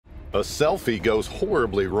A selfie goes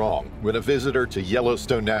horribly wrong when a visitor to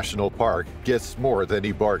Yellowstone National Park gets more than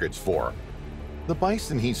he bargains for. The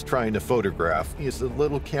bison he's trying to photograph is a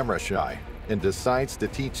little camera shy and decides to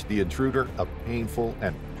teach the intruder a painful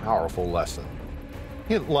and powerful lesson.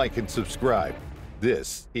 Hit like and subscribe.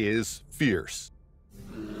 This is Fierce.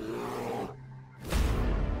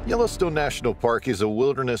 Yellowstone National Park is a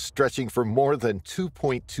wilderness stretching for more than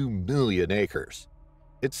 2.2 million acres.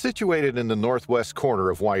 It's situated in the northwest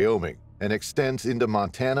corner of Wyoming and extends into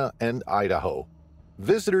Montana and Idaho.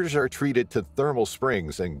 Visitors are treated to thermal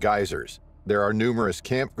springs and geysers. There are numerous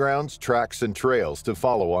campgrounds, tracks, and trails to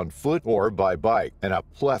follow on foot or by bike, and a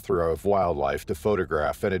plethora of wildlife to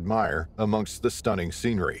photograph and admire amongst the stunning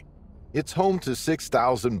scenery. It's home to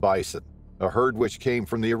 6,000 bison, a herd which came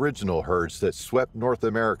from the original herds that swept North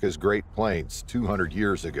America's Great Plains 200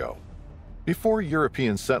 years ago. Before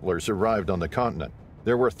European settlers arrived on the continent,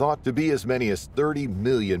 there were thought to be as many as 30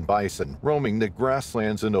 million bison roaming the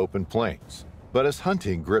grasslands and open plains. But as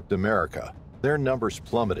hunting gripped America, their numbers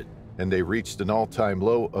plummeted, and they reached an all-time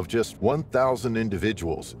low of just 1,000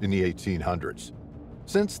 individuals in the 1800s.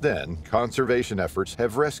 Since then, conservation efforts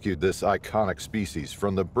have rescued this iconic species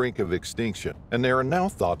from the brink of extinction, and there are now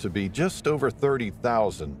thought to be just over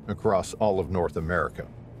 30,000 across all of North America.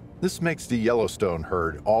 This makes the Yellowstone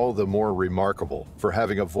herd all the more remarkable for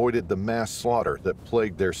having avoided the mass slaughter that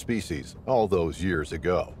plagued their species all those years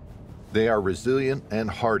ago. They are resilient and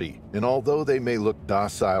hardy, and although they may look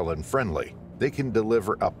docile and friendly, they can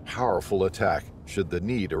deliver a powerful attack should the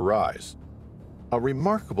need arise. A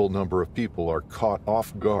remarkable number of people are caught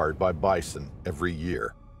off guard by bison every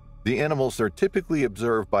year. The animals are typically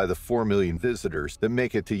observed by the 4 million visitors that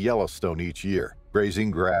make it to Yellowstone each year,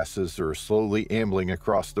 grazing grasses or slowly ambling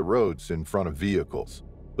across the roads in front of vehicles.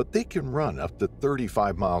 But they can run up to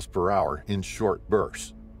 35 miles per hour in short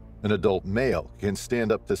bursts. An adult male can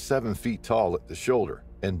stand up to 7 feet tall at the shoulder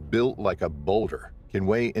and built like a boulder, can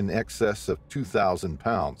weigh in excess of 2,000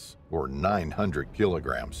 pounds or 900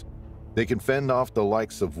 kilograms. They can fend off the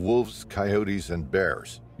likes of wolves, coyotes, and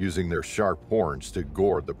bears, using their sharp horns to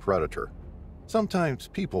gored the predator. Sometimes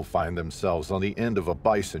people find themselves on the end of a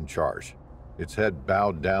bison charge, its head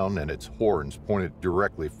bowed down and its horns pointed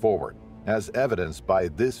directly forward, as evidenced by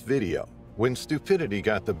this video, when stupidity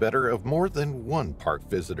got the better of more than one park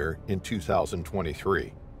visitor in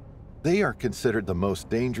 2023. They are considered the most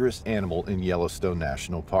dangerous animal in Yellowstone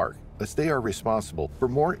National Park, as they are responsible for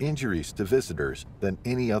more injuries to visitors than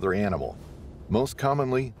any other animal. Most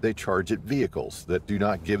commonly, they charge at vehicles that do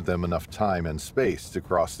not give them enough time and space to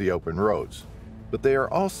cross the open roads. But they are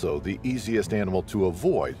also the easiest animal to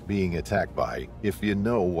avoid being attacked by if you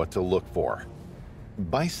know what to look for.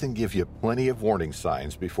 Bison give you plenty of warning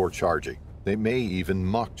signs before charging. They may even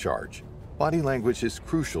mock charge. Body language is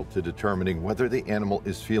crucial to determining whether the animal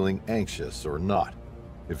is feeling anxious or not.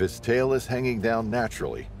 If its tail is hanging down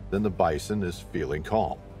naturally, then the bison is feeling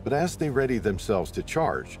calm. But as they ready themselves to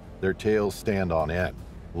charge, their tails stand on end.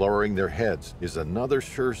 Lowering their heads is another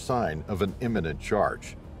sure sign of an imminent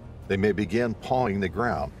charge. They may begin pawing the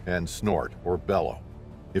ground and snort or bellow.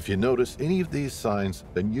 If you notice any of these signs,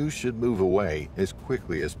 then you should move away as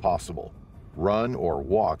quickly as possible. Run or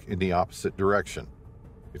walk in the opposite direction.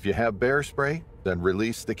 If you have bear spray, then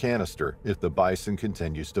release the canister if the bison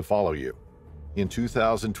continues to follow you. In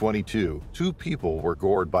 2022, 2 people were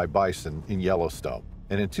gored by bison in Yellowstone,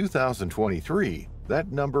 and in 2023, that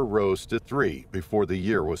number rose to 3 before the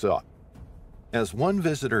year was up. As one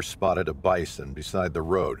visitor spotted a bison beside the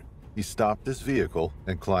road, he stopped his vehicle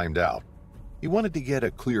and climbed out. He wanted to get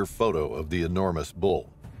a clear photo of the enormous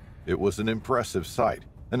bull. It was an impressive sight,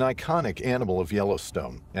 an iconic animal of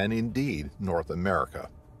Yellowstone, and indeed North America.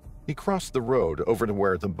 He crossed the road over to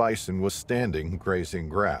where the bison was standing grazing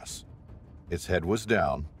grass. Its head was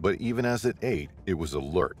down, but even as it ate, it was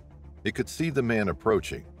alert. It could see the man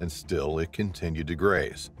approaching, and still it continued to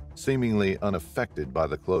graze, seemingly unaffected by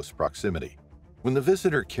the close proximity. When the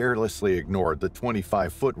visitor carelessly ignored the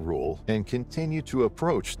 25-foot rule and continued to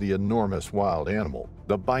approach the enormous wild animal,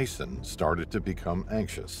 the bison started to become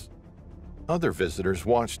anxious. Other visitors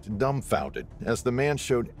watched dumbfounded as the man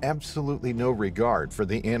showed absolutely no regard for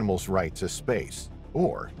the animal's right to space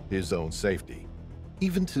or his own safety.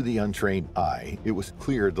 Even to the untrained eye, it was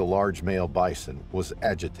clear the large male bison was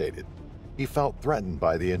agitated. He felt threatened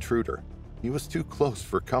by the intruder. He was too close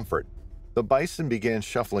for comfort. The bison began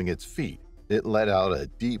shuffling its feet. It let out a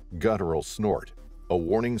deep guttural snort, a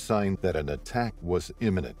warning sign that an attack was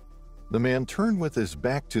imminent. The man turned with his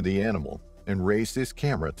back to the animal and raised his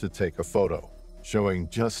camera to take a photo, showing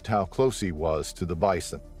just how close he was to the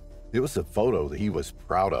bison. It was a photo that he was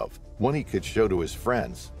proud of, one he could show to his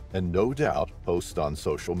friends, and no doubt post on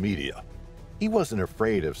social media. He wasn't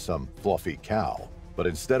afraid of some fluffy cow, but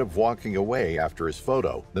instead of walking away after his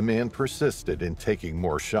photo, the man persisted in taking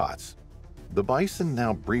more shots. The bison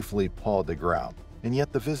now briefly pawed the ground, and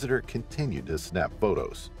yet the visitor continued to snap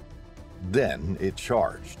photos. Then it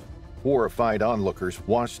charged. Horrified onlookers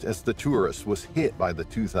watched as the tourist was hit by the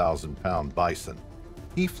 2,000-pound bison.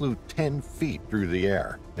 He flew 10 feet through the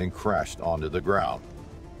air and crashed onto the ground.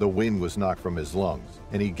 The wind was knocked from his lungs,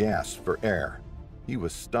 and he gasped for air. He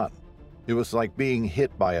was stunned. It was like being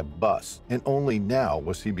hit by a bus, and only now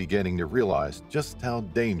was he beginning to realize just how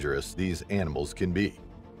dangerous these animals can be.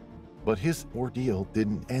 But his ordeal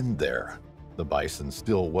didn't end there. The bison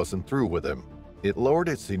still wasn't through with him. It lowered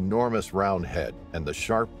its enormous round head, and the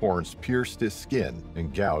sharp horns pierced his skin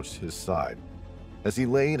and gouged his side. As he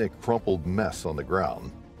lay in a crumpled mess on the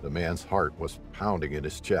ground, the man's heart was pounding in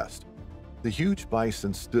his chest. The huge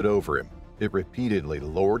bison stood over him. It repeatedly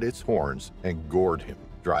lowered its horns and gored him,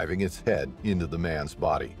 driving its head into the man's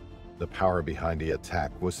body. The power behind the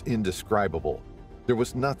attack was indescribable. There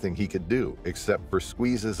was nothing he could do except for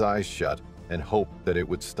squeeze his eyes shut and hope that it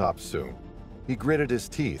would stop soon. He gritted his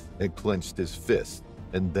teeth and clenched his fists,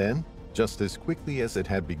 and then, just as quickly as it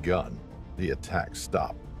had begun, the attack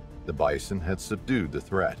stopped. The bison had subdued the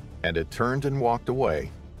threat, and it turned and walked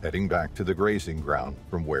away, heading back to the grazing ground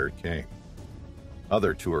from where it came.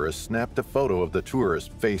 Other tourists snapped a photo of the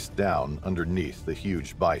tourist face down underneath the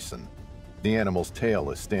huge bison. The animal's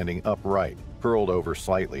tail is standing upright, curled over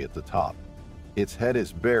slightly at the top. Its head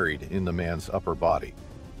is buried in the man's upper body.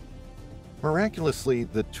 Miraculously,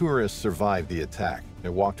 the tourist survived the attack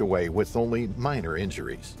and walked away with only minor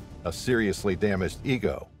injuries, a seriously damaged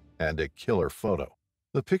ego, and a killer photo.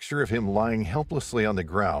 The picture of him lying helplessly on the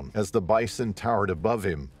ground as the bison towered above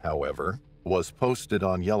him, however, was posted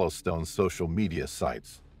on Yellowstone's social media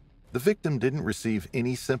sites. The victim didn't receive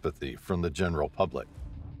any sympathy from the general public.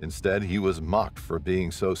 Instead, he was mocked for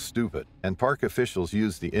being so stupid, and park officials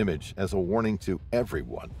used the image as a warning to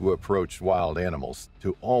everyone who approached wild animals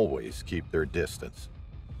to always keep their distance.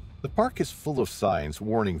 The park is full of signs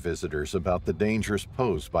warning visitors about the dangers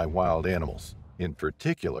posed by wild animals, in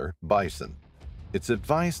particular bison. It's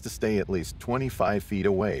advised to stay at least 25 feet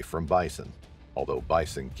away from bison. Although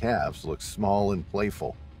bison calves look small and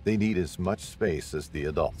playful, they need as much space as the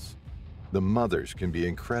adults. The mothers can be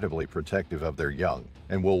incredibly protective of their young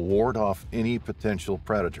and will ward off any potential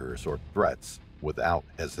predators or threats without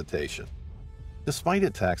hesitation. Despite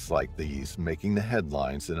attacks like these making the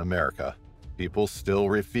headlines in America, people still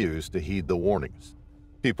refuse to heed the warnings.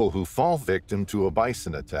 People who fall victim to a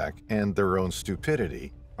bison attack and their own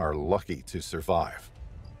stupidity are lucky to survive.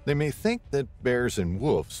 They may think that bears and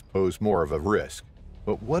wolves pose more of a risk,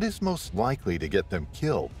 but what is most likely to get them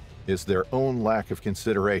killed is their own lack of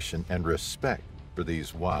consideration and respect for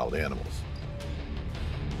these wild animals.